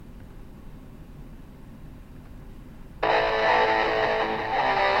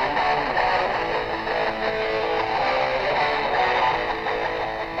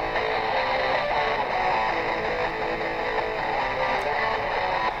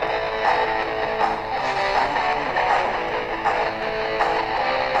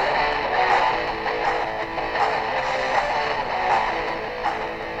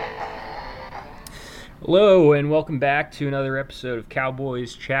Hello, and welcome back to another episode of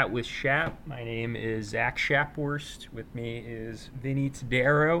Cowboys Chat with Shap. My name is Zach Shapworst. With me is Vinny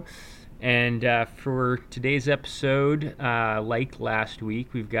Tadero. And for today's episode, like last week,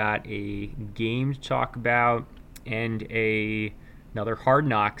 we've got a game to talk about and another Hard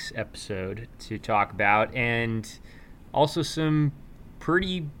Knocks episode to talk about, and also some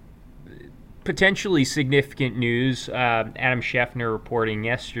pretty potentially significant news. Adam Schefter reporting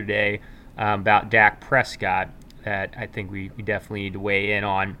yesterday about Dak Prescott that I think we definitely need to weigh in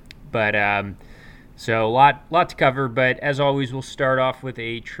on. But so a lot to cover. But as always, we'll start off with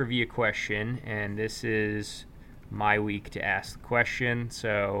a trivia question, and this is my week to ask the question.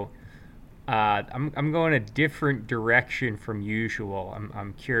 So I'm going a different direction from usual.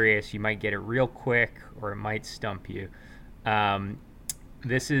 I'm curious. You might get it real quick, or it might stump you.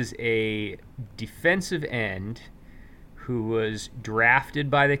 This is a defensive end who was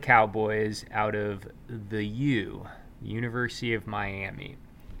drafted by the Cowboys out of the University of Miami.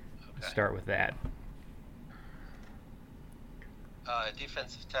 Okay. Start with that.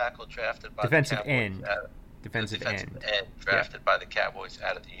 Defensive tackle drafted by defensive the Cowboys. End. Defensive end drafted by the Cowboys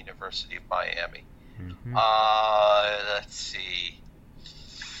out of the University of Miami. Mm-hmm. Let's see.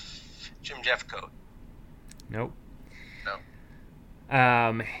 Jim Jeffcoat. Nope.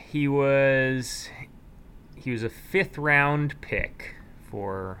 No. He was a fifth-round pick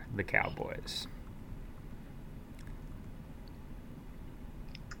for the Cowboys.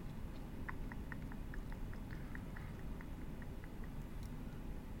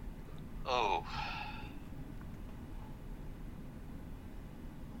 Oh.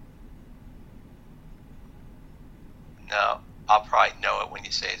 No, I'll probably know it when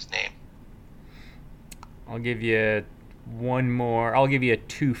you say his name. I'll give you one more. I'll give you a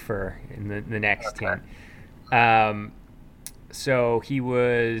twofer in the next Okay. hint. So he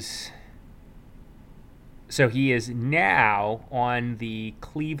is now on the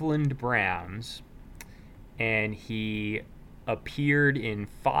Cleveland Browns, and he appeared in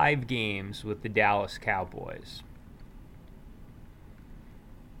 5 games with the Dallas Cowboys.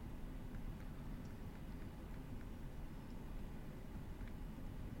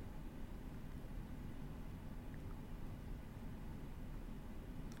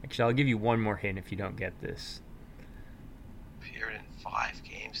 Actually, I'll give you one more hint if you don't get this. Appeared in 5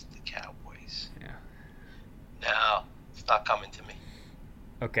 games with the Cowboys. Yeah. No, it's not coming to me.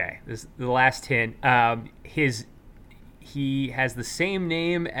 Okay, this is the last hint. He has the same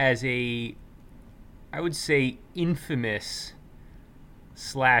name as I would say, infamous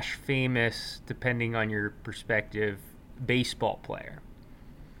 / famous, depending on your perspective, baseball player.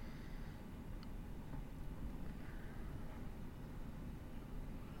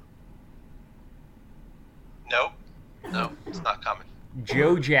 Nope, it's not coming.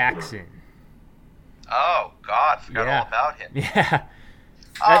 Joe Jackson. Oh, God, forgot all about him. Yeah.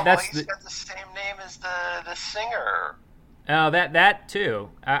 He's got the same name as the singer. Oh, that too.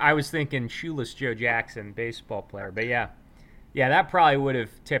 I was thinking Shoeless Joe Jackson, baseball player, but yeah, that probably would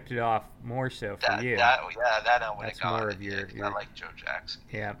have tipped it off more so for you. That I would have gone. More of your. I like Joe Jackson.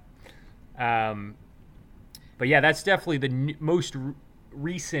 Yeah. But yeah, that's definitely the most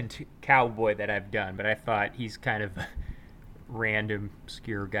recent Cowboy that I've done. But I thought he's kind of a random,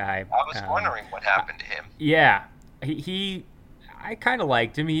 obscure guy. I was wondering what happened to him. Yeah, I kind of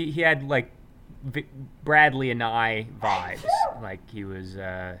liked him. He had like Bradley and I vibes. Like he was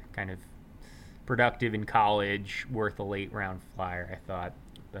kind of productive in college, worth a late round flyer, I thought,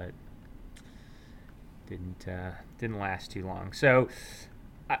 but didn't last too long. So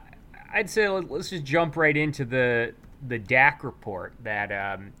I'd say let's just jump right into the Dak report that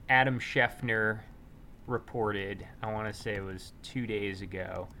Adam Schefter reported. I want to say it was 2 days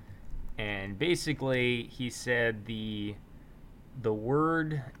ago, and basically he said the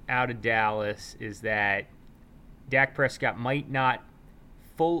word out of Dallas is that Dak Prescott might not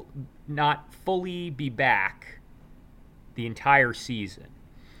fully be back the entire season,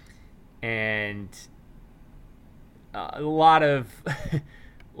 and a lot of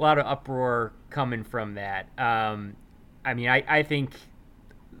uproar coming from that. I mean, I think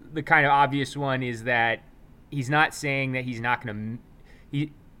the kind of obvious one is that he's not saying that he's not going to.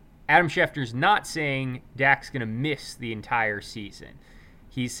 Adam Schefter's not saying Dak's going to miss the entire season.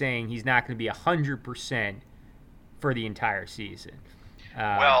 He's saying he's not going to be 100% for the entire season.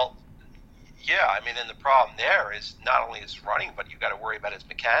 Well, yeah, I mean, and the problem there is not only his running, but you've got to worry about his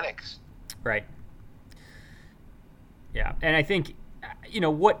mechanics. Right. Yeah, and I think,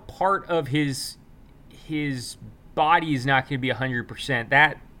 what part of his body is not going to be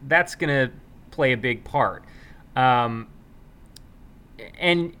 100%, that's going to play a big part. And,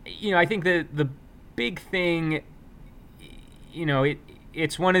 I think the big thing,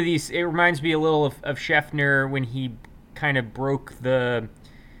 it's one of these. It reminds me a little of Scheffner when he kind of broke the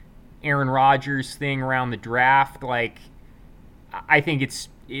Aaron Rodgers thing around the draft. Like, I think it's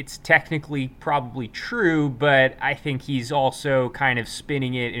technically probably true, but I think he's also kind of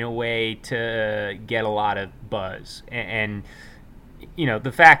spinning it in a way to get a lot of buzz. And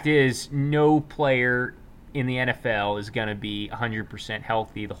the fact is, no player in the NFL is going to be 100%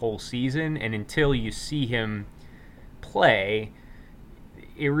 healthy the whole season, and until you see him play,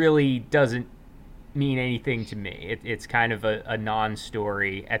 it really doesn't mean anything to me. It's kind of a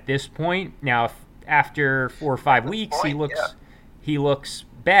non-story at this point. Now, if after 4 or 5 weeks he looks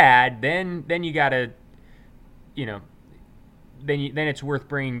bad, then you gotta, then it's worth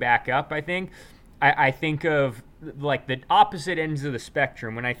bringing back up. I think. I think of like the opposite ends of the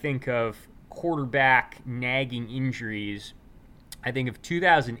spectrum when I think of quarterback nagging injuries. I think of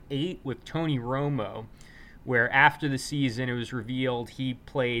 2008 with Tony Romo, where after the season it was revealed he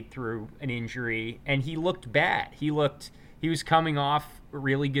played through an injury and he looked bad. He was coming off a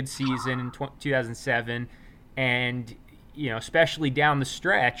really good season in 2007, and especially down the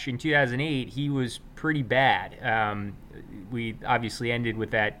stretch in 2008, he was pretty bad. We obviously ended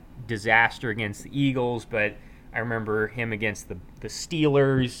with that disaster against the Eagles, but I remember him against the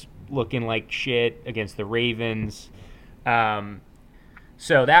Steelers looking like shit, against the Ravens.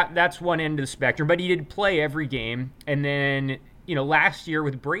 So that's one end of the spectrum, but he did play every game. And then, last year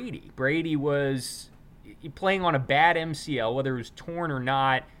with Brady was playing on a bad MCL, whether it was torn or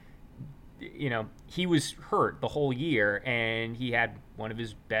not. He was hurt the whole year, and he had one of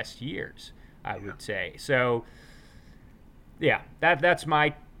his best years, I would say. So, yeah, that's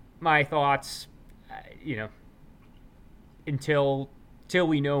my thoughts. Until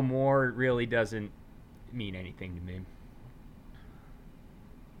we know more, it really doesn't mean anything to me.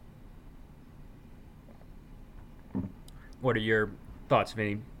 What are your thoughts,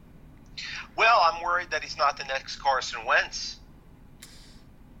 Vinny? Well, I'm worried that he's not the next Carson Wentz.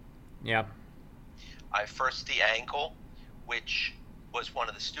 Yeah. First the ankle, which was one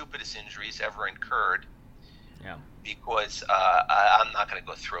of the stupidest injuries ever incurred. Yeah. Because I'm not going to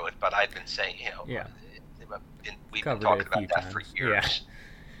go through it, but I've been saying, we've been talking about that for years.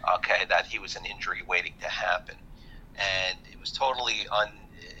 Yeah. Okay, that he was an injury waiting to happen, and it was totally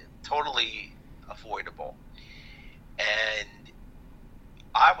avoidable. And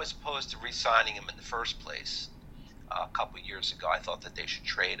I was opposed to re-signing him in the first place a couple of years ago. I thought that they should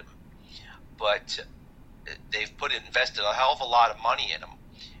trade him, but they've invested a hell of a lot of money in him,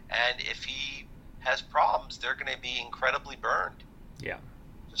 and if he has problems, they're going to be incredibly burned. Yeah,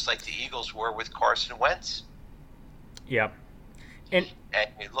 just like the Eagles were with Carson Wentz. Yeah, and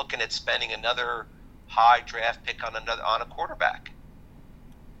you're looking at spending another high draft pick on a quarterback,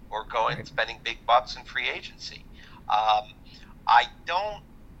 or spending big bucks in free agency. I don't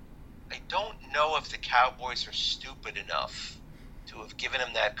know if the Cowboys are stupid enough to have given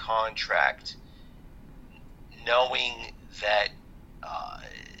him that contract, knowing that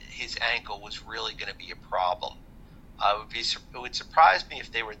his ankle was really going to be a problem. It would surprise me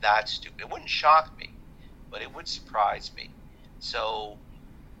if they were that stupid. It wouldn't shock me, but it would surprise me. So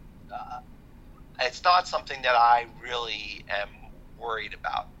it's not something that I really am worried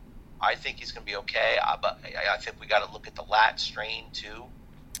about. I think he's going to be okay, but I think we got to look at the lat strain too.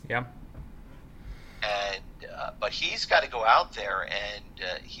 Yeah. And but he's got to go out there and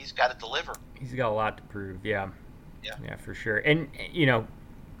he's got to deliver. He's got a lot to prove. Yeah. Yeah, for sure. And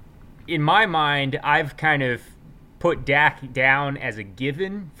in my mind, I've kind of put Dak down as a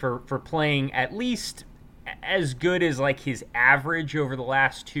given for playing at least as good as like his average over the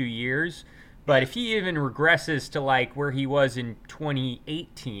last 2 years. But if he even regresses to like where he was in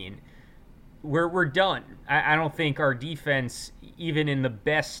 2018, we're done. I don't think our defense, even in the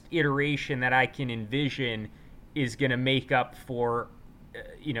best iteration that I can envision, is going to make up for,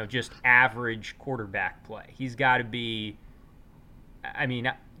 just average quarterback play. He's got to be,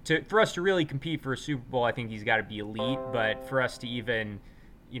 for us to really compete for a Super Bowl, I think he's got to be elite. But for us to even,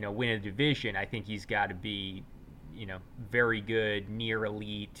 win a division, I think he's got to be, very good, near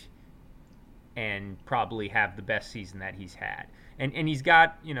elite, and probably have the best season that he's had. And he's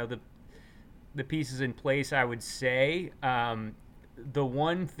got, the pieces in place, I would say. The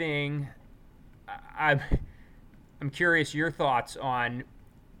one thing I'm curious your thoughts on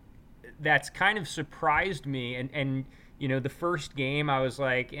that's kind of surprised me, and the first game I was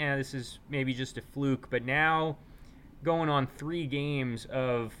like, this is maybe just a fluke, but now going on 3 games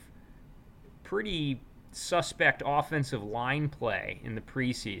of pretty suspect offensive line play in the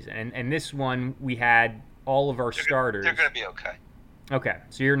preseason, and this one we had all of our starters. They're going to be okay. Okay,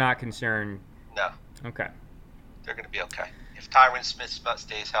 so you're not concerned. No. Okay. They're going to be okay if Tyron Smith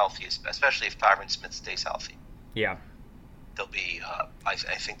stays healthy, especially if Tyron Smith stays healthy. Yeah. They'll be. I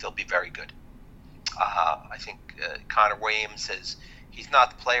think they'll be very good. I think Connor Williams says he's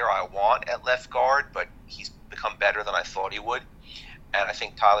not the player I want at left guard, but he's become better than I thought he would. And I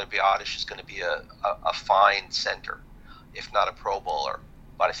think Tyler Biadasz is going to be a fine center, if not a Pro Bowler.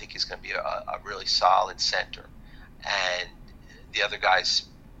 But I think he's going to be a really solid center. And the other guys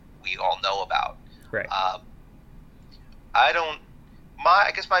we all know about. Right.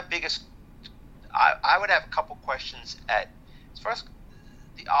 I guess my biggest, I would have a couple questions as far as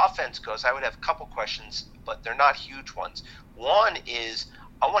the offense goes, I would have a couple questions, but they're not huge ones. One is,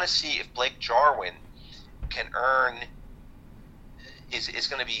 I want to see if Blake Jarwin is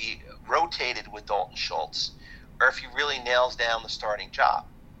going to be rotated with Dalton Schultz, or if he really nails down the starting job.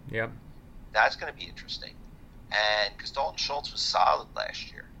 Yep. That's going to be interesting. And because Dalton Schultz was solid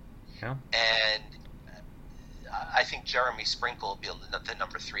last year. Yeah. And I think Jeremy Sprinkle will be the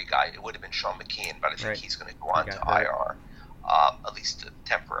number 3 guy. It would have been Sean McKeon, but I think he's going to go on to IR, at least a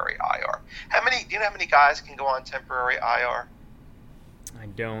temporary IR. Do you know how many guys can go on temporary IR? I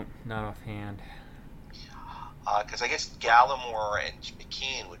don't, not offhand. Because I guess Gallimore and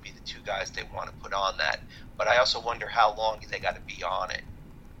McKeon would be the 2 guys they want to put on that. But I also wonder how long they got to be on it.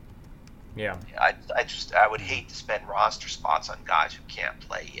 Yeah. I would hate to spend roster spots on guys who can't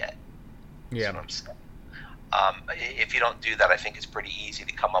play yet. Yeah. That's what I'm saying. If you don't do that, I think it's pretty easy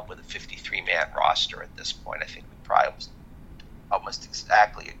to come up with a 53-man roster at this point. I think we probably almost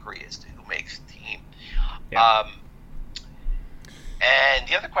exactly agree as to who makes the team. Yeah. And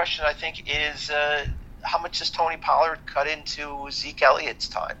the other question, I think, is how much does Tony Pollard cut into Zeke Elliott's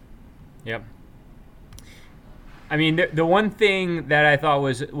time? Yep. I mean, the one thing that I thought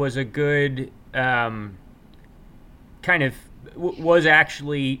was a good kind of was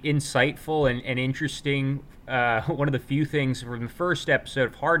actually insightful and interesting. One of the few things from the first episode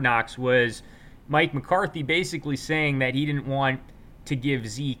of Hard Knocks was Mike McCarthy basically saying that he didn't want to give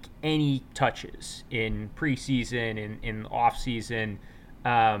Zeke any touches in preseason, in offseason,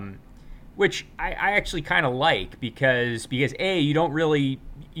 which I actually kind of like because A, you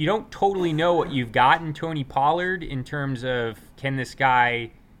don't totally know what you've got in Tony Pollard in terms of can this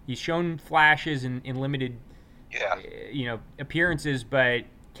guy, he's shown flashes in limited appearances, but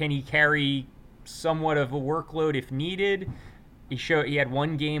can he carry somewhat of a workload if needed? He had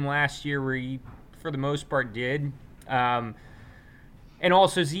one game last year where he, for the most part, did. And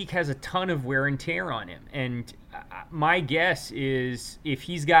also Zeke has a ton of wear and tear on him. And my guess is if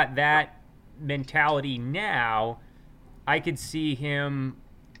he's got that mentality now, I could see him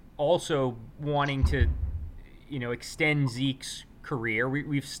also wanting to, extend Zeke's career.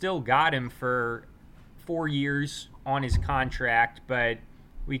 We've still got him for 4 years on his contract, but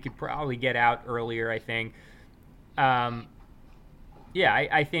we could probably get out earlier, I think. I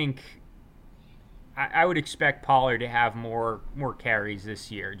think I would expect Pollard to have more carries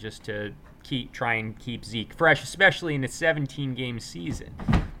this year just to try and keep Zeke fresh, especially in a 17-game season.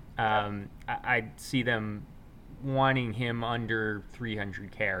 I'd see them wanting him under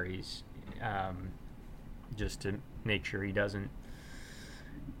 300 carries just to make sure he doesn't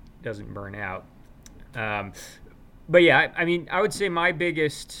burn out. But yeah, I mean, I would say my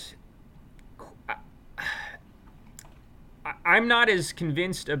biggest. I'm not as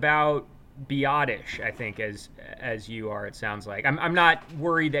convinced about Biadasz, I think, as you are. It sounds like I'm not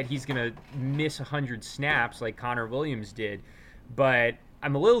worried that he's gonna miss 100 snaps like Connor Williams did, but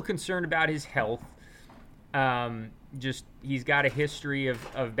I'm a little concerned about his health. Just he's got a history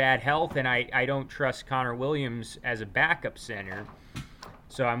of bad health, and I don't trust Connor Williams as a backup center.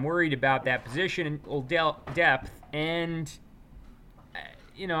 So I'm worried about that position and depth. And,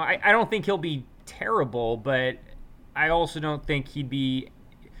 I don't think he'll be terrible, but I also don't think he'd be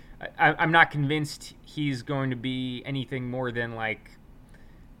 – I'm not convinced he's going to be anything more than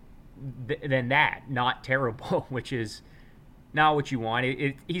than that, not terrible, which is not what you want.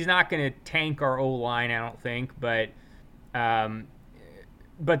 He's not going to tank our O-line, I don't think, but then,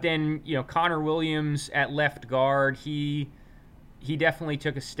 Connor Williams at left guard, he definitely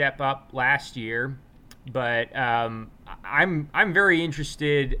took a step up last year, but I'm very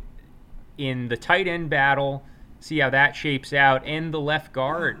interested in the tight end battle, see how that shapes out, and the left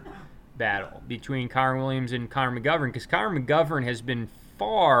guard battle between Connor Williams and Connor McGovern, because Connor McGovern has been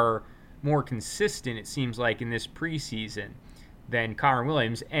far more consistent, it seems like, in this preseason than Connor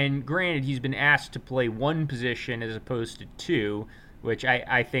Williams. And granted, he's been asked to play one position as opposed to two, which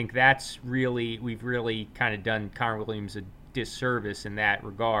I think we've really kind of done Connor Williams a disservice in that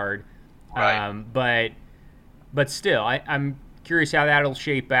regard. Right. But still, I'm curious how that'll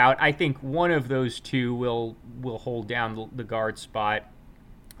shape out. I think one of those two will hold down the guard spot.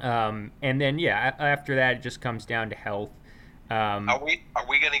 And then, yeah, after that, it just comes down to health. Are we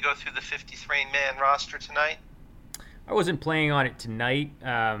going to go through the 53-man roster tonight? I wasn't planning on it tonight.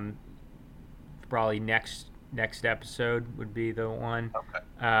 Probably next episode would be the one. Okay.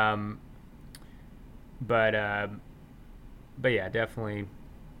 But yeah, definitely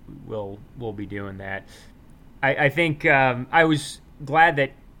we'll be doing that. I think I was glad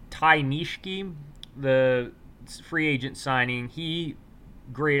that Ty Nishiki, the free agent signing, he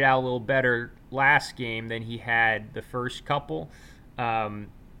graded out a little better last game than he had the first couple. Didn't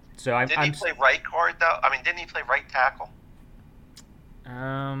he play right guard though? I mean, didn't he play right tackle?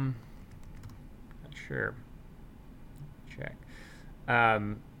 Not sure. Check. I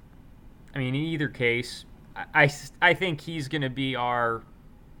mean, in either case, I think he's going to be our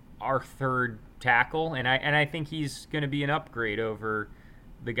third tackle, and I think he's going to be an upgrade over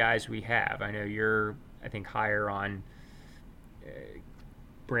the guys we have. I know you're, I think, higher on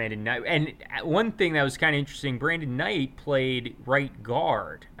Brandon Knight. And one thing that was kind of interesting, Brandon Knight played right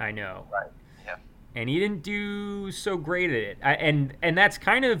guard, I know. Right, yeah. And he didn't do so great at it. And that's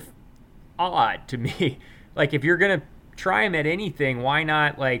kind of odd to me. Like, if you're going to try him at anything, why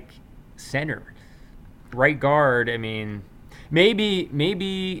not, like, center? Right guard, I mean,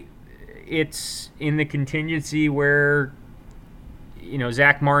 maybe it's in the contingency where, you know,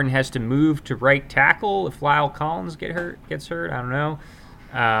 Zach Martin has to move to right tackle if Lyle Collins gets hurt. I don't know.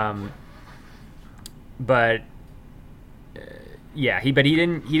 But yeah, he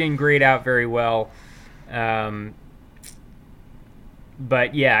didn't grade out very well.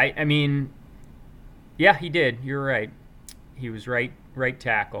 But yeah, I mean, yeah, he did. You're right. He was right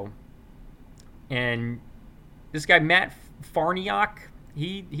tackle. And this guy Matt Farniok,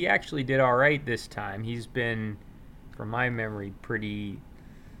 he actually did all right this time. He's been, from my memory, pretty.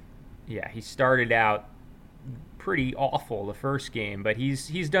 Yeah, he started out pretty awful the first game, but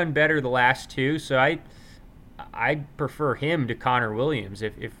he's done better the last two. So I prefer him to Connor Williams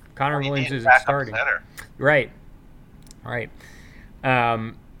if Connor Williams isn't starting. Right.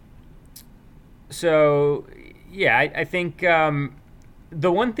 So yeah, I think the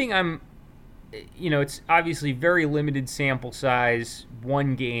one thing it's obviously very limited sample size,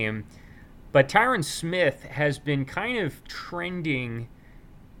 one game, but Tyron Smith has been kind of trending,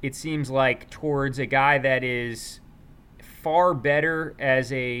 it seems like, towards a guy that is far better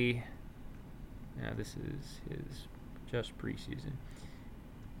as a. Now this is his just preseason.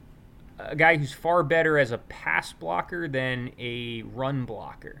 A guy who's far better as a pass blocker than a run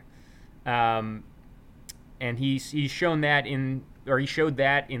blocker, and he's shown that he showed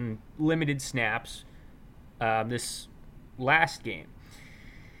that in limited snaps this last game,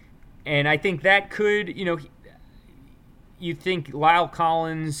 and I think that could, you think Lyle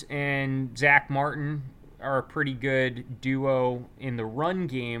Collins and Zach Martin are a pretty good duo in the run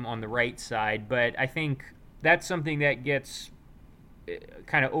game on the right side, but I think that's something that gets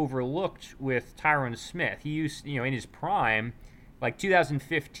kind of overlooked with Tyron Smith. He used, in his prime, like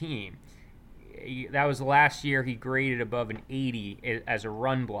 2015, that was the last year he graded above an 80 as a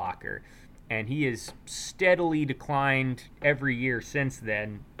run blocker, and he has steadily declined every year since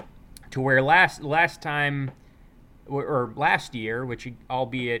then, to where last year, which,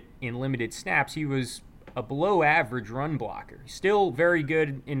 albeit in limited snaps, he was a below average run blocker. Still very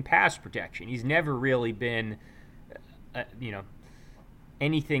good in pass protection. He's never really been,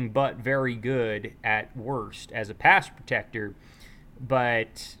 anything but very good at worst as a pass protector.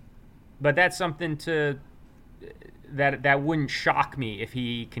 But that's something that wouldn't shock me if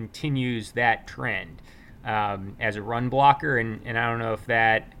he continues that trend as a run blocker. And I don't know if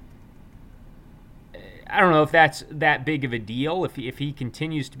that's that big of a deal. If he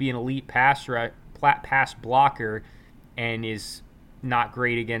continues to be an elite pass blocker and is not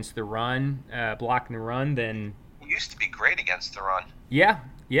great against the run, blocking the run, then he used to be great against the run. Yeah.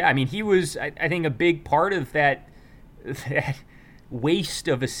 I mean, he was, I think, a big part of that waste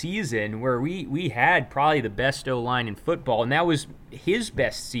of a season where we had probably the best O-line in football, and that was his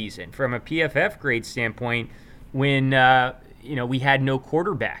best season from a PFF grade standpoint when we had no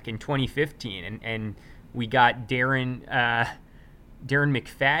quarterback in 2015, and we got Darren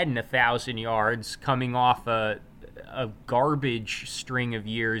McFadden 1,000 yards coming off a garbage string of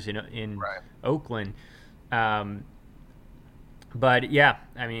years in right. Oakland. But yeah,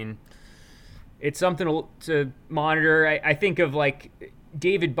 I mean, it's something to monitor. I think of like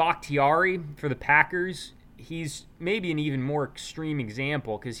David Bakhtiari for the Packers. He's maybe an even more extreme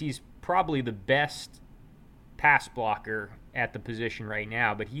example because he's probably the best pass blocker at the position right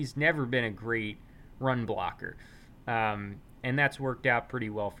now, but he's never been a great run blocker. and that's worked out pretty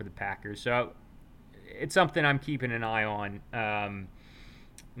well for the Packers. So it's something I'm keeping an eye on,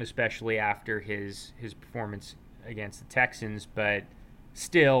 especially after his performance against the Texans. But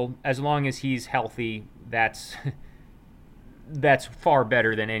still, as long as he's healthy, that's far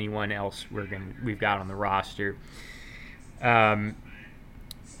better than anyone else we've got on the roster.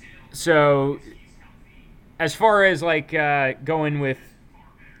 So as far as like going with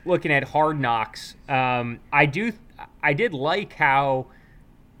looking at Hard Knocks, I did like how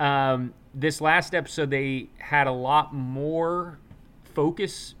this last episode they had a lot more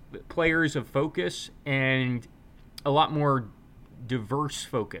players of focus, and a lot more diverse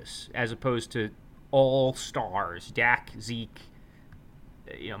focus as opposed to all stars. Dak, Zeke,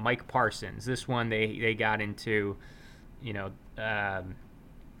 Mike Parsons. This one they got into,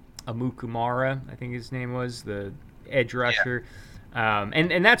 Amukamara, I think his name was, the edge rusher. Yeah.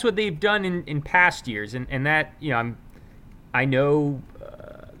 And that's what they've done in past years, and that I know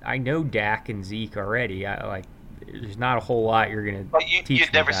Dak and Zeke already. There's not a whole lot you're gonna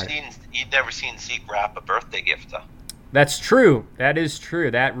teach me about it. You'd never seen Zeke wrap a birthday gift though. That's true. That is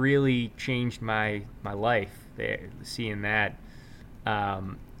true. That really changed my life. Seeing that.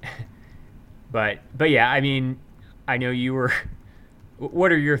 But yeah, I mean, I know you were.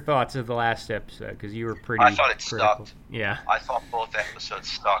 What are your thoughts of the last episode? Because you were pretty. I thought it critical. sucked. Yeah. I thought both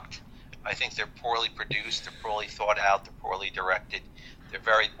episodes sucked. I think they're poorly produced. They're poorly thought out. They're poorly directed. They're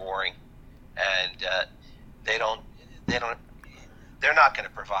very boring, and they're not going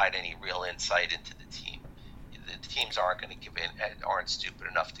to provide any real insight into the team. The teams aren't going to aren't stupid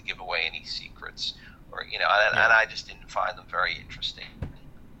enough to give away any secrets, and I just didn't find them very interesting.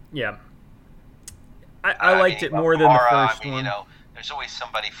 Yeah. I liked it more than the first one. There's always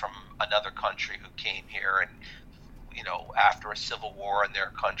somebody from another country who came here and, after a civil war in their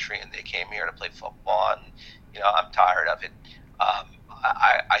country, and they came here to play football, and, I'm tired of it.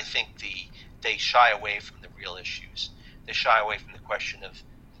 I think they shy away from the real issues. They shy away from the question of the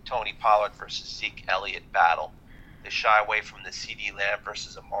Tony Pollard versus Zeke Elliott battle. They shy away from the CeeDee Lamb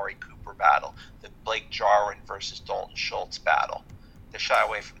versus Amari Cooper battle, the Blake Jarwin versus Dalton Schultz battle. They shy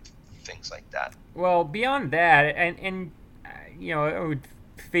away from things like that. Well, beyond that, and I would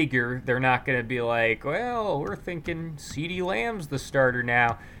figure they're not going to be like, well, we're thinking CeeDee Lamb's the starter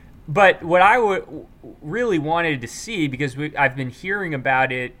now. But what I really wanted to see, because I've been hearing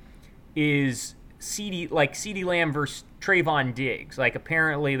about it, is CeeDee Lamb versus Trayvon Diggs. Like,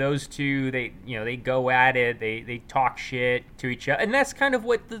 apparently those two, they go at it, they talk shit to each other, and that's kind of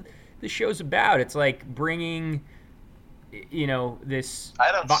what the show's about. It's like bringing, this.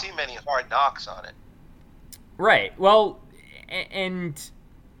 I don't see many Hard Knocks on it. Right. Well, and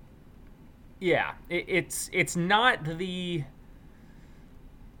yeah, it's not the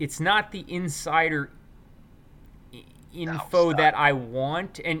insider info that I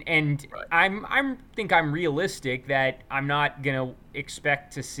want, and right. I'm realistic that I'm not gonna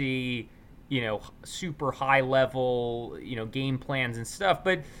expect to see super high level game plans and stuff,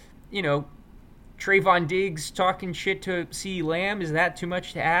 but Trayvon Diggs talking shit to CeeDee Lamb, is that too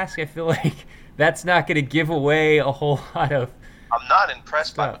much to ask? I feel like that's not going to give away a whole lot of. I'm not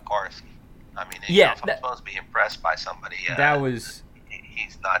impressed by McCarthy. I mean, if I'm supposed to be impressed by somebody, he's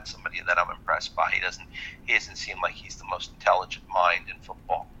not somebody that I'm impressed by. He doesn't seem like he's the most intelligent mind in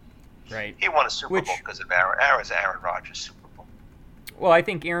football. Right. He won a Super Bowl because of Aaron Rodgers' Super Bowl. Well, I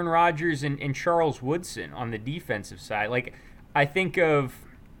think Aaron Rodgers and Charles Woodson on the defensive side. Like, I think of.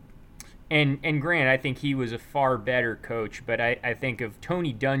 And Grant, I think he was a far better coach, but I think of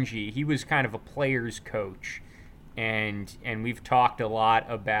Tony Dungy. He was kind of a player's coach, and we've talked a lot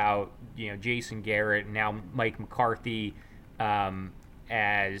about Jason Garrett and now Mike McCarthy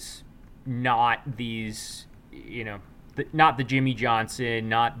as not these not the Jimmy Johnson,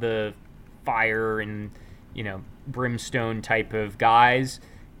 not the fire and brimstone type of guys,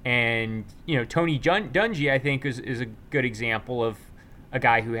 and Tony Dungy I think is a good example of a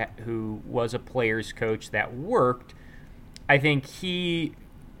guy who was a player's coach that worked. I think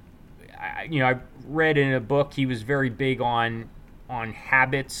I read in a book he was very big on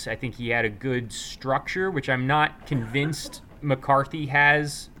habits. I think he had a good structure, which I'm not convinced McCarthy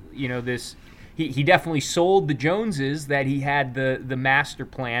has. This he definitely sold the Joneses that he had the master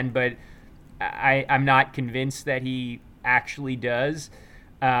plan, but I'm not convinced that he actually does.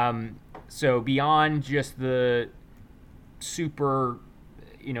 So beyond just the super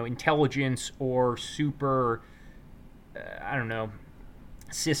intelligence or super,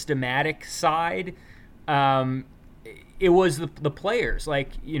 systematic side. It was the players. Like,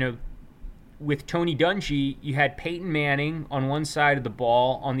 with Tony Dungy, you had Peyton Manning on one side of the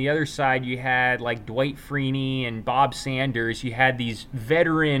ball. On the other side, you had like Dwight Freeney and Bob Sanders. You had these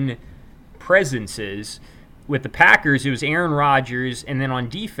veteran presences. With the Packers, it was Aaron Rodgers, and then on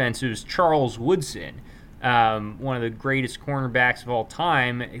defense, it was Charles Woodson, one of the greatest cornerbacks of all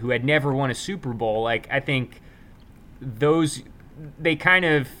time, who had never won a Super Bowl. Like, I think those, they kind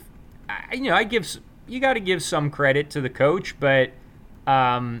of, you got to give some credit to the coach, but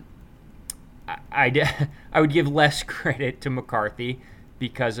I would give less credit to McCarthy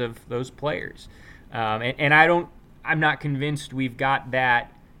because of those players, and I'm not convinced we've got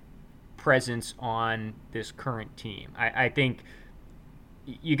that presence on this current team. I think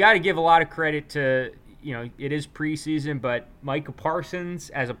you got to give a lot of credit to, it is preseason, but Micah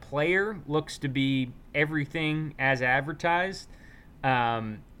Parsons as a player looks to be everything as advertised.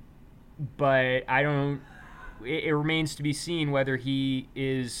 But it remains to be seen whether he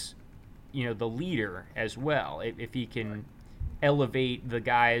is, the leader as well. If he can elevate the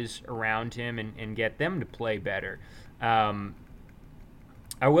guys around him and get them to play better.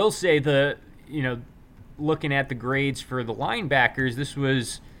 I will say looking at the grades for the linebackers, this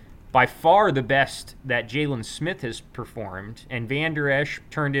was by far the best that Jalen Smith has performed, and Van Der Esch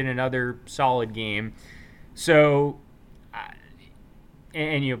turned in another solid game. So,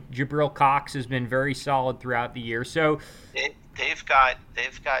 Jabril Cox has been very solid throughout the year. So they've got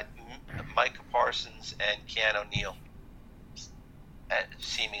Micah Parsons and Keanu O'Neal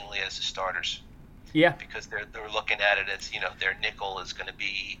seemingly as the starters. Yeah, because they're looking at it as their nickel is going to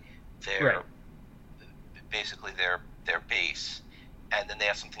be their basically their base, and then they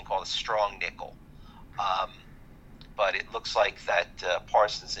have something called a strong nickel. But it looks like that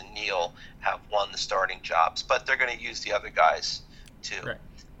Parsons and Neal have won the starting jobs, but they're going to use the other guys too. Right.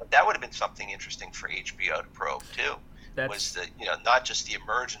 But that would have been something interesting for HBO to probe too. Was not just the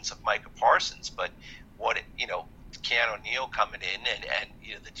emergence of Micah Parsons, but what Keanu O'Neal coming in and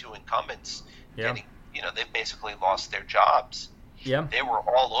the two incumbents. Yeah. They've basically lost their jobs. Yeah. They were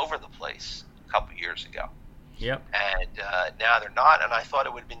all over the place a couple years ago. Yep. And now they're not. And I thought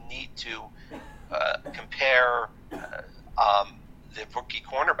it would have been neat to compare the rookie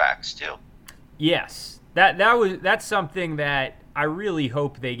cornerbacks too. Yes, that's something that I really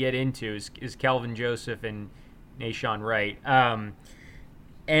hope they get into is Kelvin Joseph and Nahshon Wright.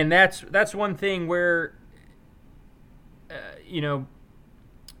 And that's one thing where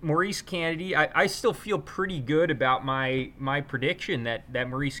Maurice Kennedy, I still feel pretty good about my prediction that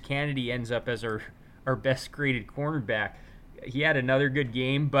Maurice Kennedy ends up as our best graded cornerback. He had another good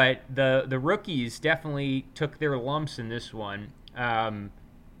game, but the rookies definitely took their lumps in this one.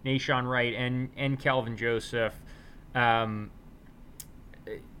 Nahshon Wright and Kelvin Joseph.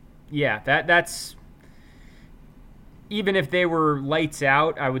 That's even if they were lights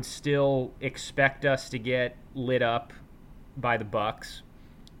out, I would still expect us to get lit up by the Bucs.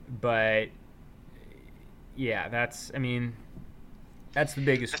 But that's the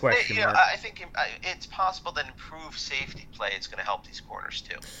biggest question mark. I think it's possible that improved safety play is going to help these corners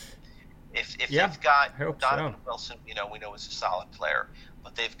too. If they've got Donovan Wilson, we know is a solid player,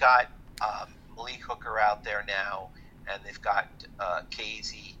 but they've got Malik Hooker out there now, and they've got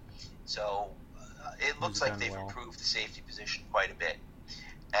Casey. So it looks like they've improved the safety position quite a bit,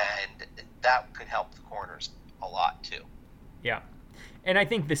 and that could help the corners a lot too. Yeah. And I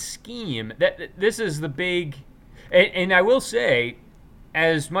think the scheme, that this is the big, and I will say,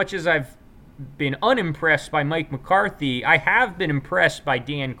 as much as I've been unimpressed by Mike McCarthy, I have been impressed by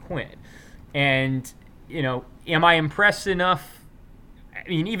Dan Quinn. And, am I impressed enough? I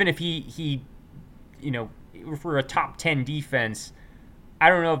mean, even if he for a top 10 defense, I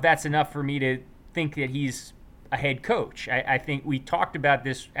don't know if that's enough for me to think that he's a head coach. I think we talked about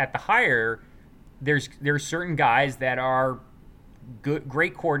this at the hire. There's certain guys that are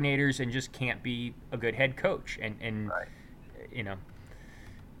great coordinators and just can't be a good head coach, and right.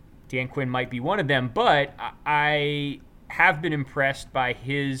 Dan Quinn might be one of them, but I have been impressed by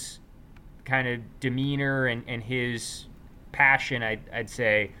his kind of demeanor and his passion. I'd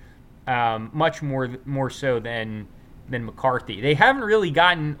say much more so than McCarthy. They haven't really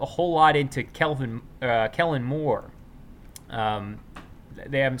gotten a whole lot into Kellen Moore.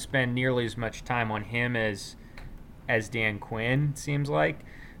 They haven't spent nearly as much time on him as Dan Quinn, seems like.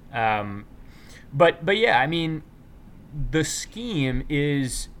 But yeah, I mean, the scheme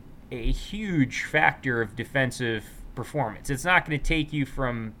is a huge factor of defensive performance. It's not going to take you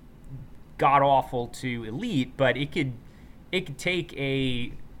from god-awful to elite, but it could take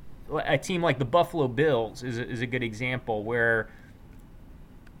a team like the Buffalo Bills is a good example, where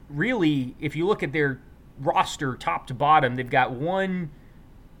really, if you look at their roster top to bottom, they've got one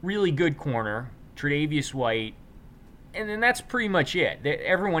really good corner, Tre'Davious White, and then that's pretty much it.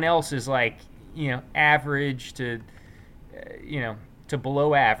 Everyone else is like, average to, to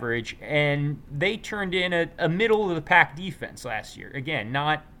below average, and they turned in a middle of the pack defense last year. Again,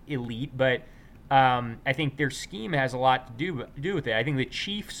 not elite, but I think their scheme has a lot to do with it. I think the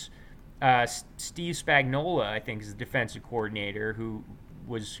Chiefs, Steve Spagnuolo, I think, is the defensive coordinator who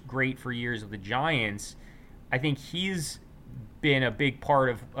was great for years with the Giants. I think he's been a big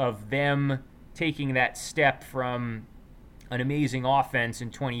part of them taking that step from an amazing offense in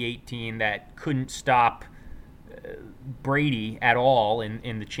 2018 that couldn't stop Brady at all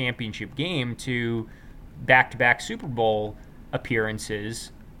in the championship game to back-to-back Super Bowl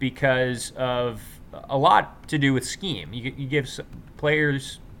appearances because of a lot to do with scheme. You give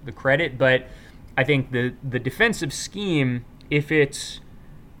players the credit, but I think the defensive scheme, if it's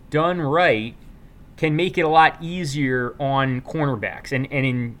done right, can make it a lot easier on cornerbacks. And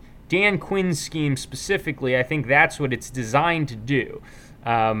in Dan Quinn's scheme specifically, I think that's what it's designed to do.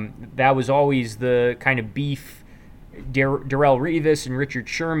 That was always the kind of beef Darrelle Revis and Richard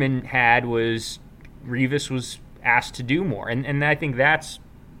Sherman had, was Revis was asked to do more. And I think that's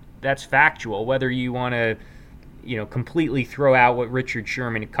factual. Whether you want to, completely throw out what Richard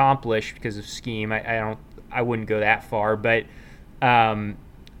Sherman accomplished because of scheme, I wouldn't go that far. But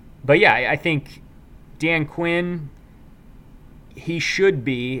yeah, I think Dan Quinn, he should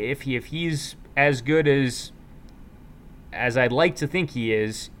be, if he's as good as I'd like to think he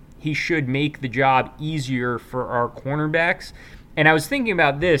is, he should make the job easier for our cornerbacks. And I was thinking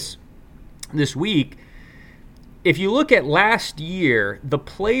about this week. If you look at last year, the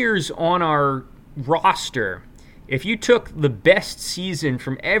players on our roster, if you took the best season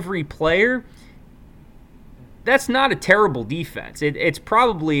from every player, that's not a terrible defense. It's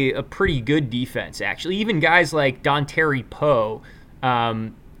probably a pretty good defense, actually. Even guys like Dontari Poe,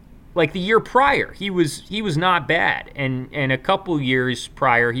 like the year prior, he was not bad, and a couple years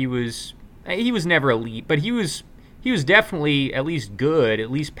prior, he was never elite, but he was definitely at least good, at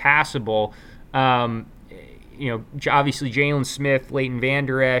least passable. Obviously Jalen Smith, Leighton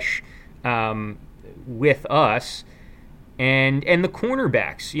Vander Esch, with us, and the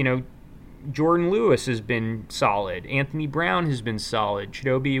cornerbacks, Jordan Lewis has been solid. Anthony Brown has been solid.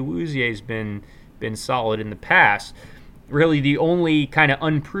 Chidobe Awuzie has been solid in the past. Really, the only kind of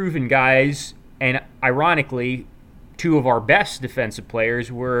unproven guys, and ironically, two of our best defensive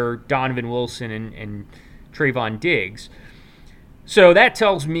players were Donovan Wilson and Trayvon Diggs. So that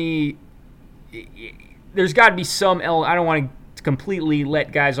tells me there's got to be some I don't want to completely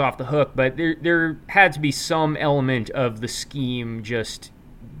let guys off the hook, but there had to be some element of the scheme just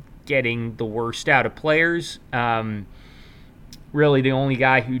getting the worst out of players. Really, the only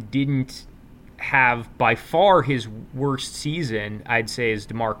guy who didn't have by far his worst season, I'd say, is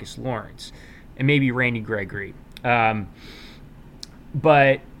DeMarcus Lawrence, and maybe Randy Gregory. But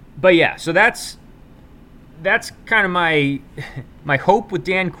yeah, so that's kind of my hope with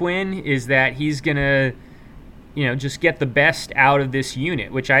Dan Quinn, is that he's gonna just get the best out of this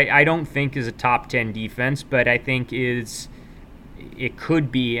unit, which I don't think is a top 10 defense, but I think it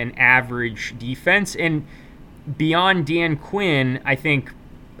could be an average defense. And beyond Dan Quinn, I think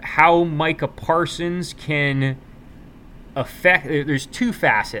how Micah Parsons can affect, there's two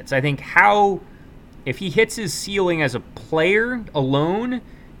facets. I think how, if he hits his ceiling as a player alone,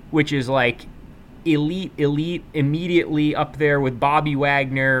 which is like elite, immediately up there with Bobby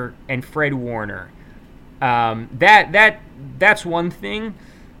Wagner and Fred Warner, that's one thing.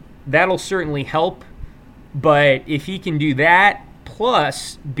 That'll certainly help. But if he can do that,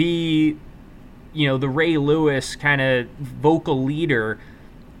 plus be, the Ray Lewis kind of vocal leader,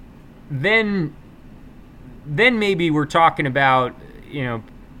 then maybe we're talking about,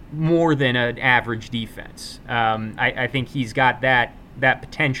 more than an average defense. I think he's got that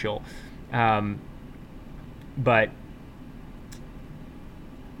potential. But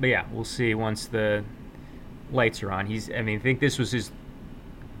yeah, we'll see once the lights are on. I think this was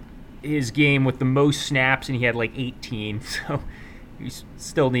his game with the most snaps, and he had like 18. So you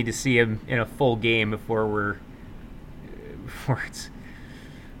still need to see him in a full game before it's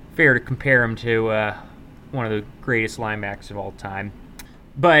fair to compare him to one of the greatest linebackers of all time.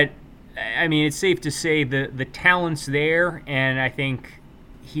 But it's safe to say the talent's there, and I think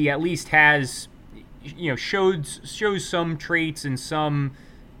he at least has, shows some traits and some,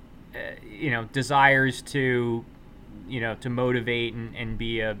 desires to, to motivate and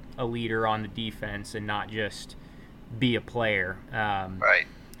be a leader on the defense and not just be a player. Right.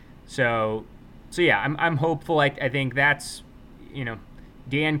 So yeah, I'm hopeful. I think that's,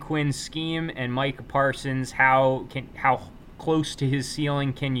 Dan Quinn's scheme and Micah Parsons, how close to his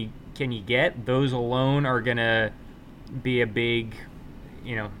ceiling can you get? Those alone are gonna be a big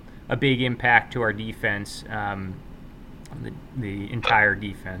impact to our defense, the entire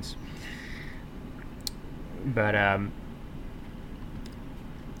defense. But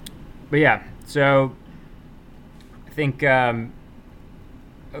yeah, so I think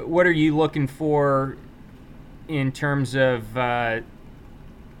what are you looking for in terms of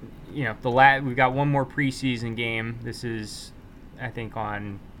we've got one more preseason game. This is, I think,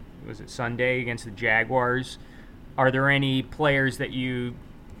 on, was it Sunday against the Jaguars? Are there any players that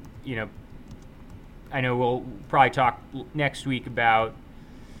I know we'll probably talk next week about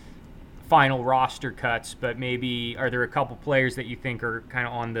final roster cuts, but maybe are there a couple players that you think are kind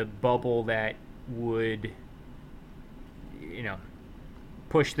of on the bubble that would,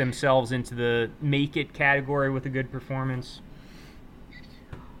 push themselves into the make it category with a good performance?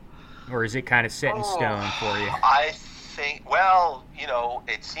 Or is it kind of set in stone for you? I think,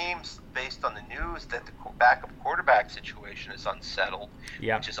 it seems based on the news that the backup quarterback situation is unsettled,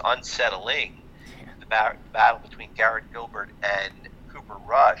 which is unsettling. The battle between Garrett Gilbert and Cooper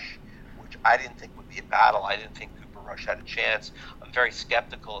Rush, which I didn't think would be a battle. I didn't think Cooper Rush had a chance. I'm very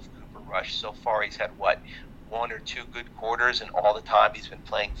skeptical of Cooper Rush. So far, he's had, one or two good quarters, and all the time he's been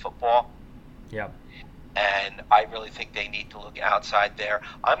playing football. Yeah. And I really think they need to look outside there.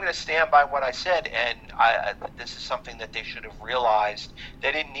 I'm going to stand by what I said, and this is something that they should have realized.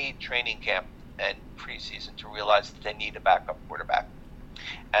 They didn't need training camp and preseason to realize that they need a backup quarterback,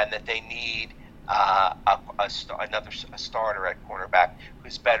 and that they need a starter at cornerback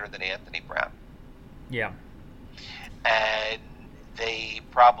who's better than Anthony Brown. Yeah. And they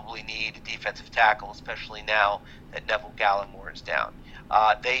probably need a defensive tackle, especially now that Neville Gallimore is down.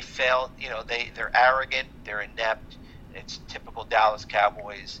 They failed, they're arrogant, they're inept. It's typical Dallas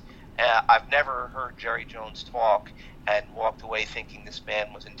Cowboys. I've never heard Jerry Jones talk and walked away thinking this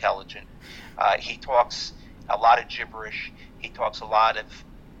man was intelligent. He talks a lot of gibberish. He talks a lot of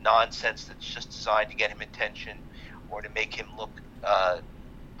nonsense that's just designed to get him attention or to make him look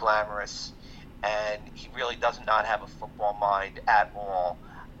glamorous. And he really does not have a football mind at all.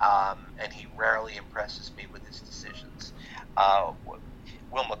 And he rarely impresses me with his decisions.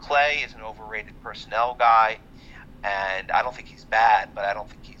 Will McClay is an overrated personnel guy, and I don't think he's bad, but I don't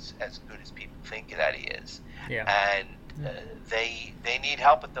think he's as good as people think that he is. Yeah. And they need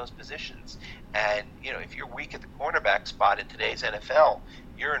help at those positions. And if you're weak at the cornerback spot in today's NFL,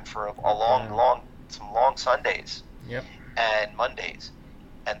 you're in for some long Sundays. Yep. And Mondays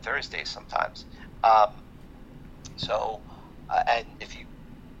and Thursdays sometimes. And if you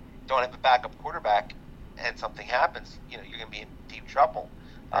don't have a backup quarterback and something happens, you're going to be in deep trouble.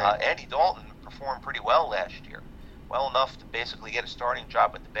 Right. Andy Dalton performed pretty well last year, well enough to basically get a starting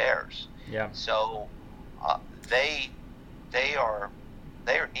job with the Bears. Yeah. So they are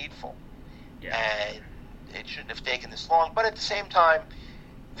needful, and it shouldn't have taken this long. But at the same time,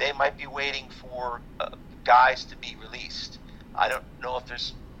 they might be waiting for guys to be released. I don't know if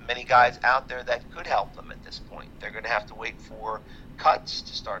there's many guys out there that could help them at this point. They're going to have to wait for cuts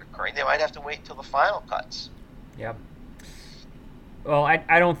to start occurring. They might have to wait until the final cuts. Yeah. Well,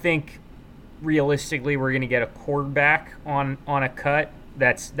 I don't think realistically we're going to get a quarterback on a cut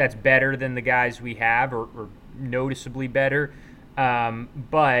that's better than the guys we have, or noticeably better.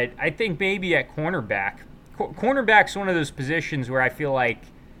 But I think maybe at cornerback. Cornerback's one of those positions where I feel like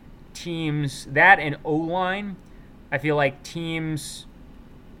teams, that and O-line, I feel like teams,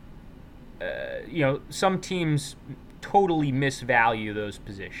 some teams totally misvalue those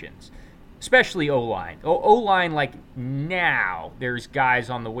positions, especially O-line. O-line, like now, there's guys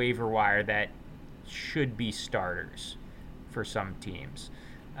on the waiver wire that should be starters for some teams.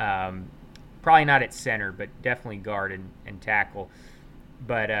 Probably not at center, but definitely guard and tackle.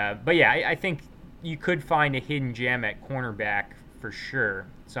 But yeah, I think you could find a hidden gem at cornerback for sure.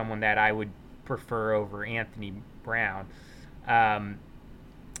 Someone that I would prefer over Anthony Brown.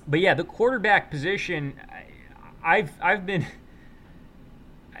 But yeah, the quarterback position, I've been,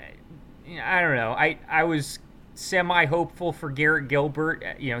 I don't know. I was semi-hopeful for Garrett Gilbert.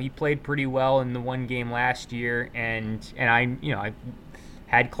 He played pretty well in the one game last year, and I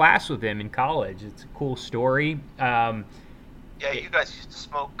had class with him in college. It's a cool story. Yeah, you guys used to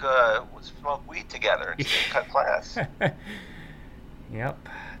smoke weed together and cut class. Yep,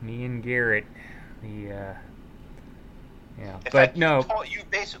 me and Garrett. In fact, you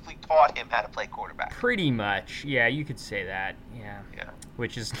basically taught him how to play quarterback. Pretty much, yeah, you could say that. Yeah.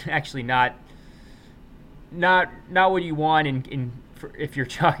 Which is actually not what you want if you're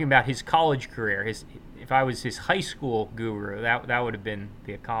talking about his college career. If I was his high school guru, that would have been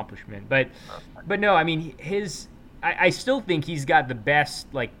the accomplishment. But no, I mean I still think he's got the best,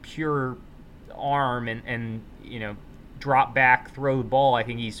 like, pure arm and drop back, throw the ball. I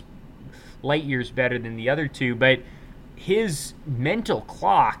think he's light years better than the other two, but his mental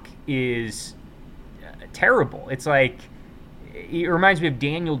clock is terrible. It's like, it reminds me of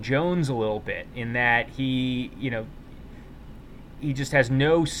Daniel Jones a little bit in that he just has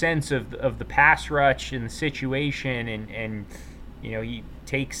no sense of the pass rush and the situation, and he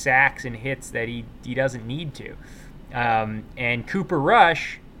takes sacks and hits that he doesn't need to. And Cooper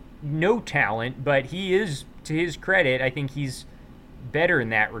Rush, no talent, but he is, to his credit, I think he's better in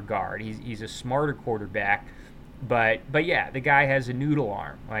that regard. He's a smarter quarterback, but yeah, the guy has a noodle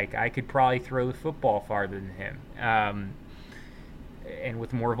arm. Like, I could probably throw the football farther than him, and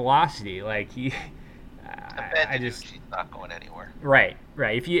with more velocity. Like, he, I just not going anywhere. Right.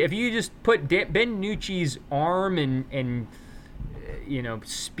 If you just put Ben DiNucci's arm and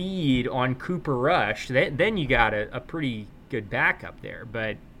speed on Cooper Rush, then you got a pretty good backup there.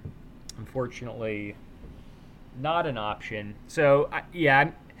 But unfortunately, not an option. So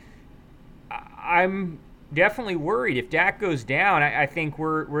I'm definitely worried if Dak goes down. I think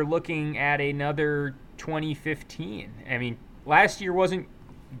we're looking at another 2015. I mean, last year wasn't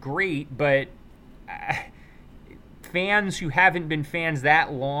great, but fans who haven't been fans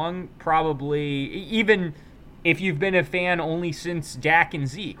that long, probably, even if you've been a fan only since Dak and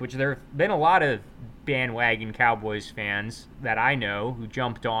Zeke, which there have been a lot of bandwagon Cowboys fans that I know who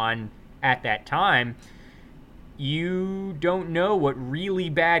jumped on at that time, you don't know what really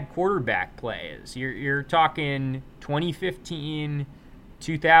bad quarterback play is. You're talking 2015,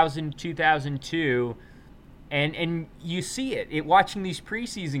 2000, 2002, and you see it watching these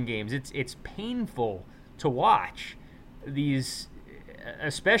preseason games. It's painful to watch these,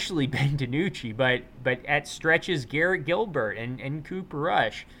 especially Ben DiNucci, but at stretches Garrett Gilbert and Cooper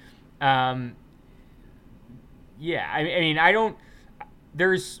Rush. I mean, I don't.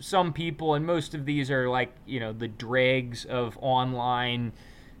 There's some people, and most of these are like, the dregs of online,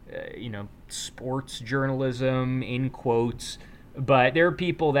 sports journalism, in quotes. But there are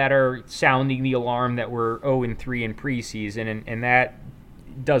people that are sounding the alarm that we're 0-3 in preseason, and that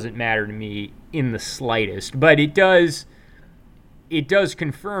doesn't matter to me in the slightest. But it does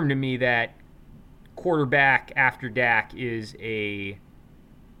confirm to me that quarterback after Dak is a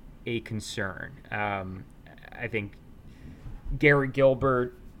concern. I think Garrett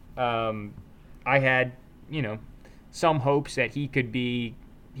Gilbert, I had, some hopes that he could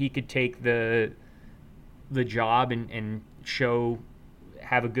take the job and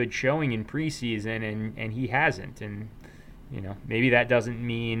have a good showing in preseason, and he hasn't. And, maybe that doesn't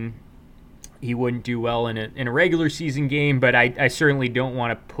mean he wouldn't do well in a regular season game, but I certainly don't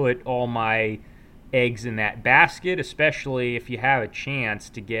want to put all my eggs in that basket, especially if you have a chance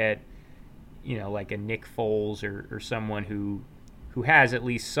to get, like a Nick Foles or someone who has at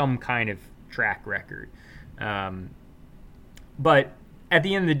least some kind of track record. But at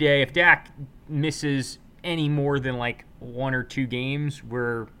the end of the day, if Dak misses any more than like 1 or 2 games,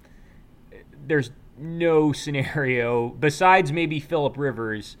 where there's no scenario besides maybe Phillip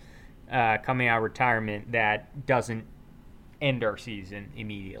Rivers coming out of retirement that doesn't end our season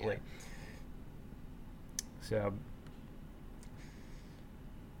immediately. So,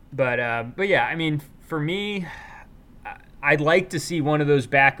 but yeah, I mean, for me, I'd like to see one of those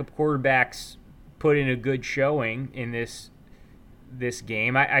backup quarterbacks put in a good showing in this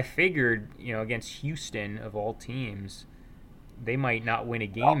game. I figured, against Houston of all teams, they might not win a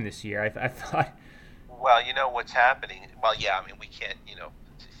game this year. I thought. Well, what's happening. Well, yeah, I mean, we can't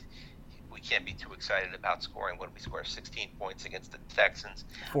be too excited about scoring when we score 16 points against the Texans.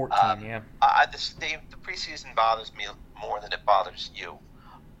 14, yeah. The preseason bothers me more than it bothers you.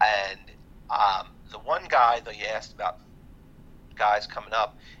 And the one guy that you asked about, guys coming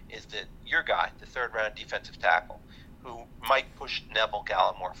up, is your guy, the third-round defensive tackle, who might push Neville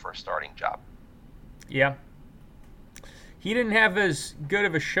Gallimore for a starting job. Yeah. He didn't have as good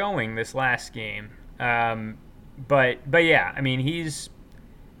of a showing this last game. But yeah, I mean, he had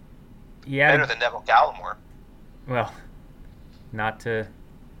better than Neville Gallimore. Well, not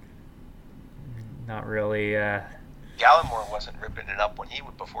really. Gallimore wasn't ripping it up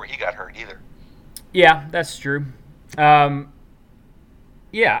before he got hurt either. Yeah, that's true. Yeah,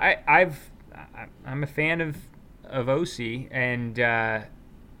 I'm a fan of OC and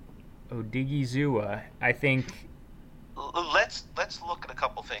Odigizua. I think. Let's look at a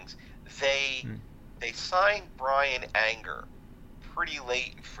couple things. They signed Brian Anger pretty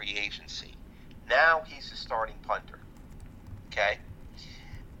late in free agency. Now he's a starting punter. Okay?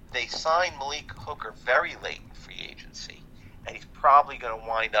 They signed Malik Hooker very late in free agency, and he's probably going to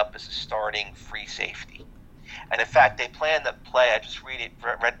wind up as a starting free safety. And in fact, they plan to play. I just read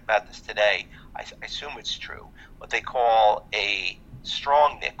about this today. I assume it's true. What they call a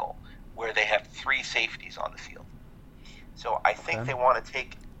strong nickel, where they have 3 safeties on the field. So I think they want to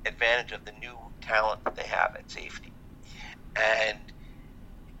take advantage of the new talent that they have at safety. And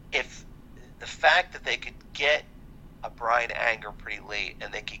if the fact that they could get a Brian Anger pretty late,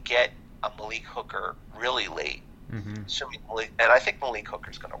 and they could get a Malik Hooker really late, and I think Malik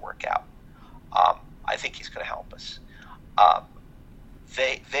Hooker's going to work out. I think he's going to help us.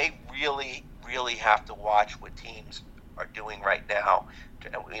 They really have to watch what teams are doing right now.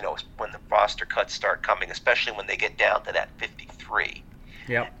 You know, when the roster cuts start coming, especially when they get down to that 53.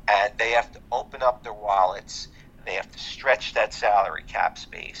 Yep. And they have to open up their wallets. They have to stretch that salary cap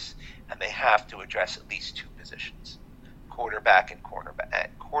space, and they have to address at least 2 positions: quarterback and cornerback,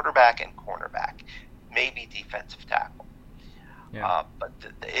 maybe defensive tackle. Yeah. But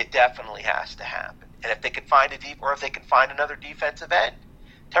it definitely has to happen. And if they can find if they can find another defensive end,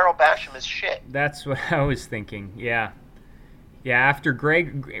 Terrell Basham is shit. That's what I was thinking. Yeah. After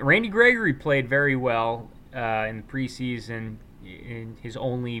Randy Gregory played very well in the preseason, in his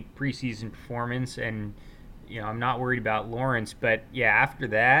only preseason performance, and I'm not worried about Lawrence, but after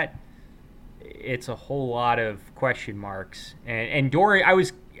that, it's a whole lot of question marks. And Dory,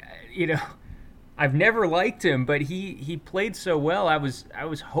 I've never liked him, but he played so well. I was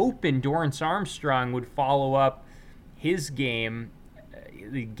hoping Dorrance Armstrong would follow up his game,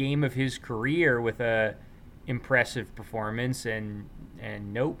 the game of his career, with a impressive performance, and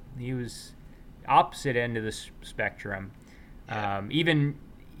nope, he was opposite end of the spectrum. Even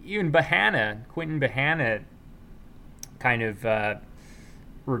Quinton Bahana kind of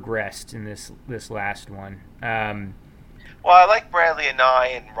regressed in this last one. Well, I like Bradley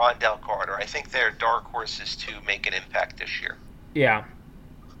Anae and Rondell Carter. I think they're dark horses to make an impact this year. Yeah,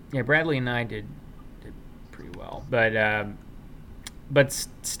 Bradley Anae did pretty well, but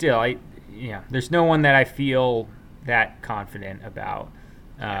still, there's no one that I feel that confident about.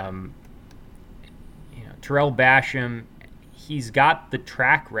 Terrell Basham, he's got the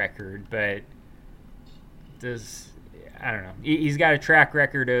track record, but I don't know. He's got a track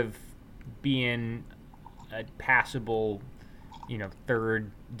record of being a passable,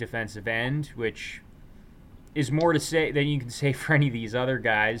 third defensive end, which is more to say than you can say for any of these other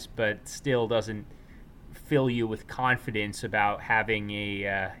guys, but still doesn't fill you with confidence about having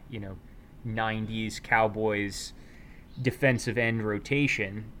a 90s Cowboys defensive end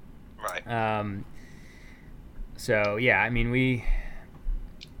rotation. Right. So I think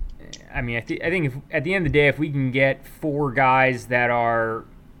if at the end of the day, if we can get 4 guys that are,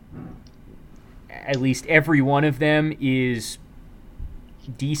 at least every one of them is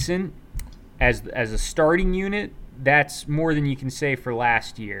decent as a starting unit, that's more than you can say for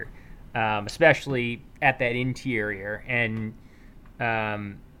last year, especially at that interior. And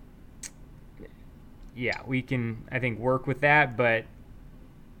we can, I think, work with that, but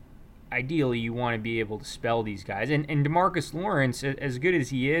ideally you want to be able to spell these guys. And DeMarcus Lawrence, as good as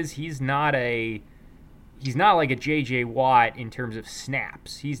he is, he's not like a J.J. Watt in terms of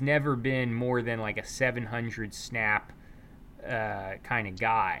snaps. He's never been more than like a 700 snap kind of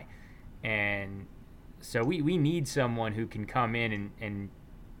guy. And so we need someone who can come in and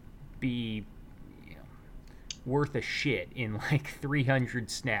be worth a shit in like 300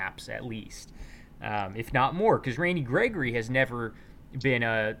 snaps at least, if not more, because Randy Gregory has never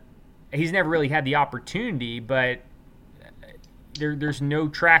been he's never really had the opportunity, but there's no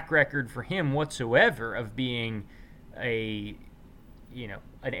track record for him whatsoever of being an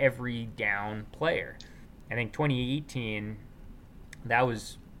every down player. I think 2018, that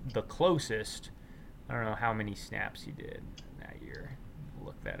was the closest. I don't know how many snaps he did that year. I'll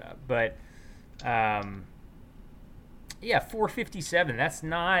look that up. But 457. That's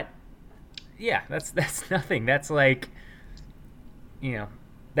not. Yeah, that's nothing. That's like,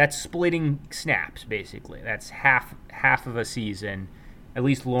 that's splitting snaps basically. That's half of a season. At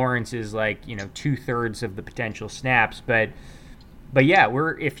least Lawrence is like 2/3 of the potential snaps. But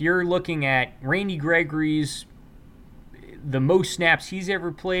if you're looking at Randy Gregory's, the most snaps he's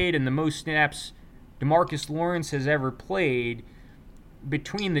ever played and the most snaps DeMarcus Lawrence has ever played,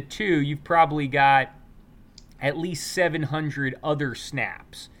 between the two, you've probably got at least 700 other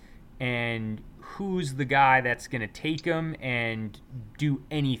snaps. And who's the guy that's going to take them and do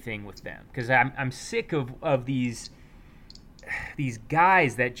anything with them? Because I'm sick of these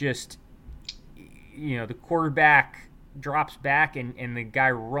guys that just, the quarterback drops back and the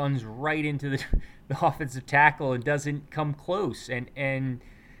guy runs right into the offensive tackle and doesn't come close. And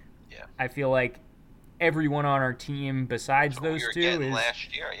I feel like everyone on our team besides those two is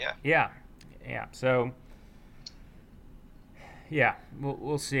last year. Yeah. So Yeah,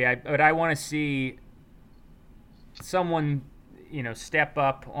 we'll see. But I want to see someone, step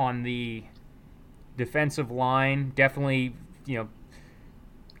up on the defensive line. Definitely,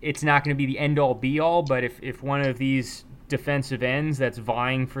 it's not going to be the end-all, be-all, but if one of these defensive ends that's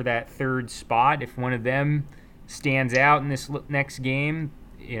vying for that third spot, if one of them stands out in this next game,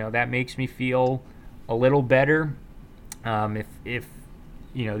 that makes me feel a little better. If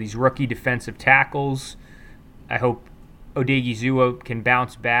these rookie defensive tackles, I hope Odighizuwa can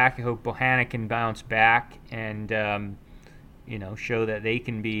bounce back. I hope Bohanna can bounce back and, show that they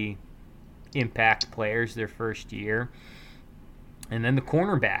can be impact players their first year. And then the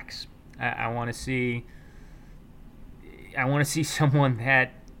cornerbacks. I want to see someone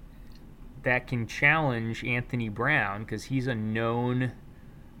that can challenge Anthony Brown, because he's a known.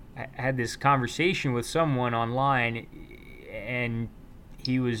 I had this conversation with someone online, and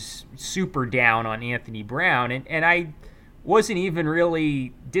he was super down on Anthony Brown, and I wasn't even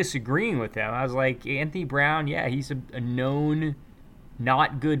really disagreeing with him. I was like, Anthony Brown, yeah, he's a known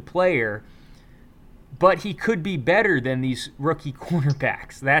not good player, but he could be better than these rookie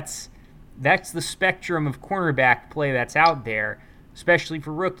cornerbacks. That's the spectrum of cornerback play that's out there, especially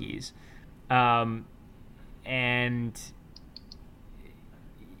for rookies. And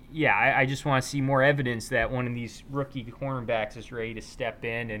yeah, I just want to see more evidence that one of these rookie cornerbacks is ready to step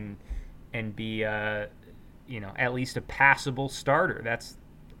in and be, at least a passable starter. That's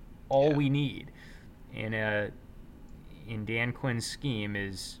all we need in Dan Quinn's scheme,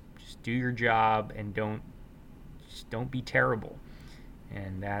 is just do your job and don't be terrible.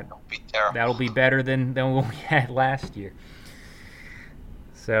 And that'll be better than what we had last year.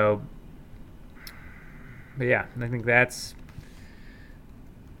 So, but yeah, I think that's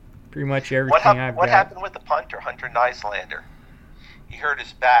pretty much everything I've got. What happened with the punter, Hunter Nyslander? He hurt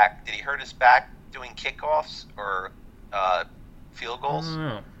his back. Did he hurt his back doing kickoffs or field goals? I don't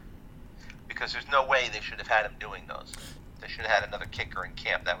know. Because there's no way they should have had him doing those. They should have had another kicker in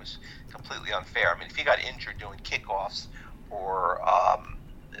camp. That was completely unfair. I mean, if he got injured doing kickoffs or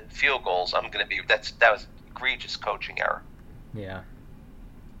field goals, that was egregious coaching error. Yeah.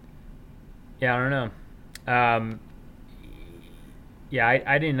 Yeah, I don't know. Yeah,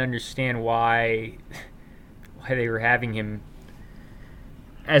 I didn't understand why they were having him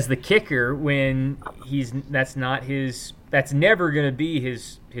as the kicker when that's never going to be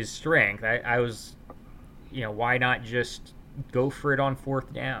his strength. I was, why not just go for it on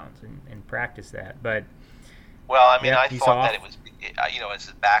fourth downs and practice that? But well, I mean, I thought that it was, as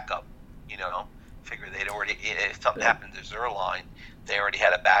a backup, figure they'd already, if something happened to Zerline, they already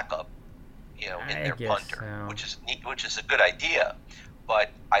had a backup, in their punter, so. which is a good idea.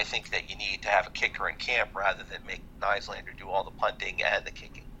 But I think that you need to have a kicker in camp rather than make Nyslander do all the punting and the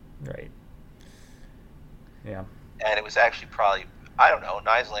kicking. Right. Yeah. And it was actually probably, I don't know,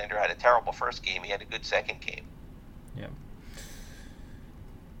 Nyslander had a terrible first game. He had a good second game. Yeah.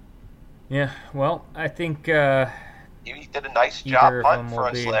 Yeah, well, I think he did a nice job punting for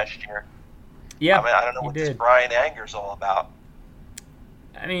us last year. Yeah, I mean, I don't know what this Brian Anger's all about.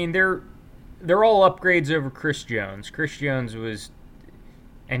 I mean, they're all upgrades over Chris Jones. Chris Jones was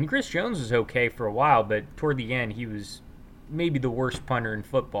okay for a while, but toward the end he was maybe the worst punter in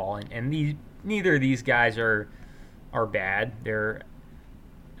football. And neither of these guys are bad.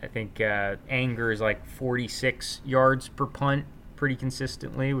 I think Anger is like 46 yards per punt pretty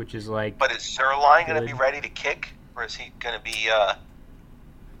consistently, which is like. But is Zerline going to be ready to kick, or is he going to be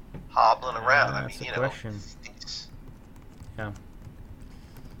hobbling around? That's a question. Yeah,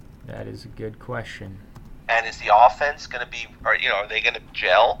 that is a good question. And is the offense going to be, are they going to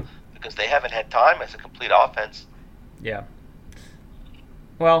gel? Because they haven't had time as a complete offense. Yeah.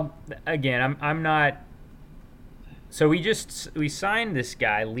 Well, again, I'm not. So we signed this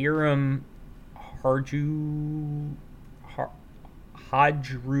guy, Liram Hadrulahu.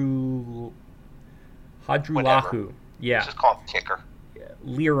 Yeah. Let's just call him Kicker.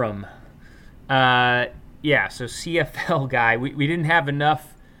 Liram. Yeah, so CFL guy. We didn't have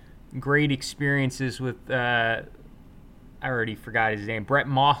enough great experiences with, I already forgot his name, Brett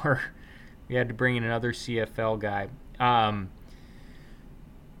Maher. We had to bring in another CFL guy.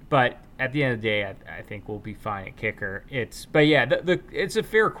 But at the end of the day, I think we'll be fine at kicker. It's a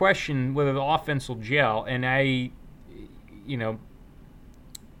fair question whether the offense will gel. And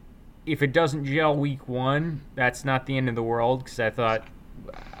if it doesn't gel week one, that's not the end of the world, because I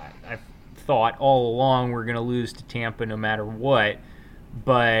thought all along we're going to lose to Tampa no matter what.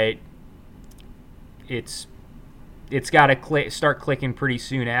 But it's got to start clicking pretty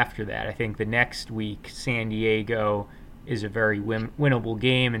soon after that. I think the next week, San Diego is a very winnable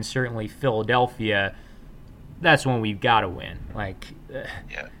game, and certainly Philadelphia that's when we've got to win.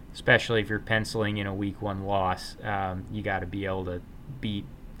 Yeah. Especially if you're penciling in a week 1 loss, you got to be able to beat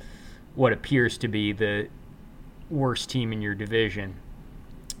what appears to be the worst team in your division.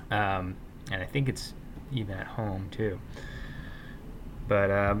 And I think it's even at home too.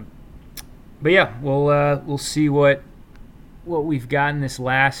 But yeah, we'll see what we've got in this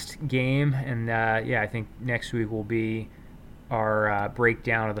last game, and I think next week will be our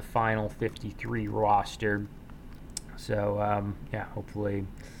breakdown of the final 53 roster. So hopefully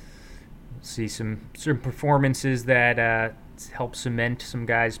we'll see some performances that help cement some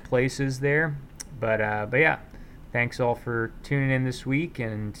guys' places there. But yeah, thanks all for tuning in this week,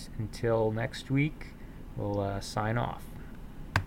 and until next week, we'll sign off.